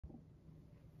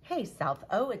Hey South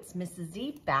O, it's Mrs.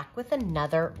 Z back with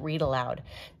another Read Aloud.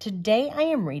 Today I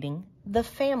am reading The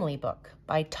Family Book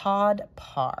by Todd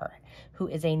Parr, who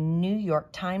is a New York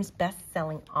Times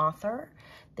best-selling author.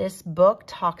 This book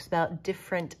talks about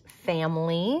different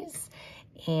families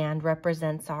and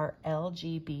represents our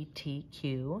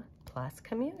LGBTQ plus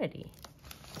community.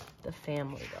 The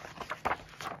Family Book.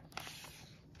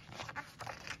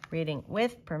 Reading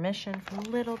with permission from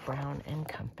Little Brown and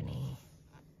Company.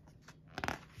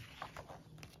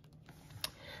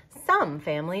 Some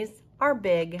families are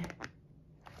big.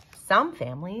 Some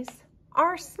families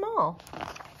are small.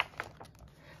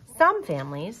 Some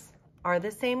families are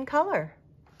the same color.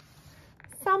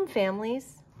 Some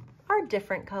families are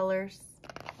different colors.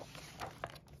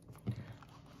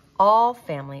 All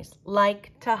families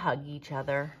like to hug each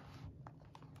other.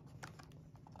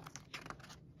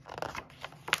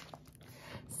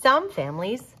 Some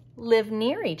families live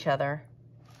near each other.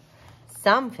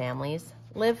 Some families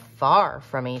live far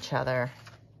from each other.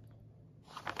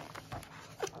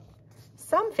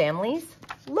 Some families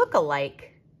look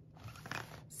alike.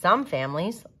 Some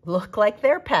families look like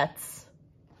their pets.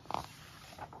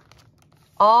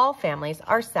 All families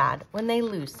are sad when they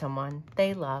lose someone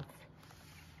they love.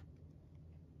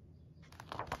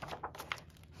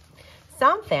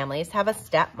 Some families have a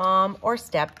stepmom or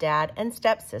stepdad and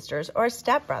stepsisters or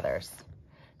stepbrothers.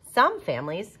 Some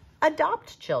families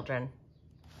adopt children.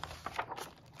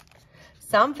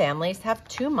 Some families have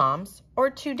two moms or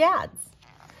two dads.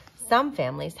 Some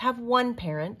families have one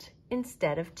parent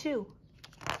instead of two.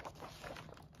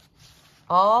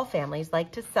 All families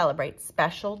like to celebrate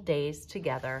special days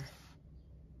together.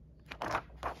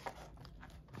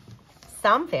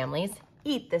 Some families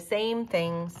eat the same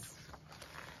things.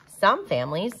 Some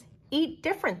families eat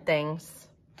different things.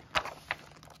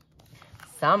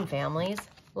 Some families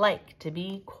like to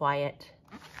be quiet.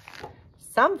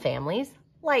 Some families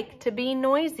like to be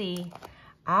noisy.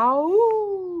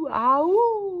 Ow,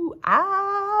 ow,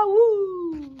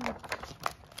 ow.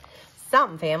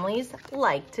 Some families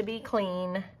like to be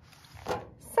clean.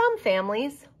 Some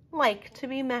families like to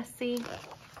be messy.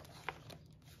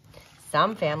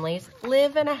 Some families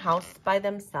live in a house by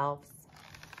themselves.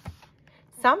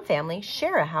 Some families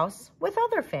share a house with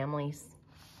other families.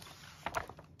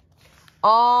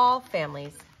 All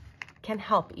families can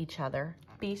help each other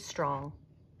be strong.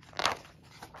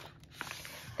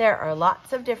 There are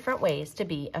lots of different ways to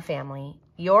be a family.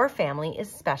 Your family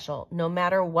is special no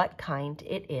matter what kind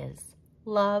it is.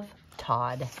 Love,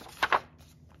 Todd.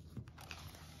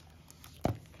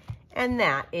 And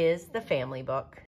that is The Family Book.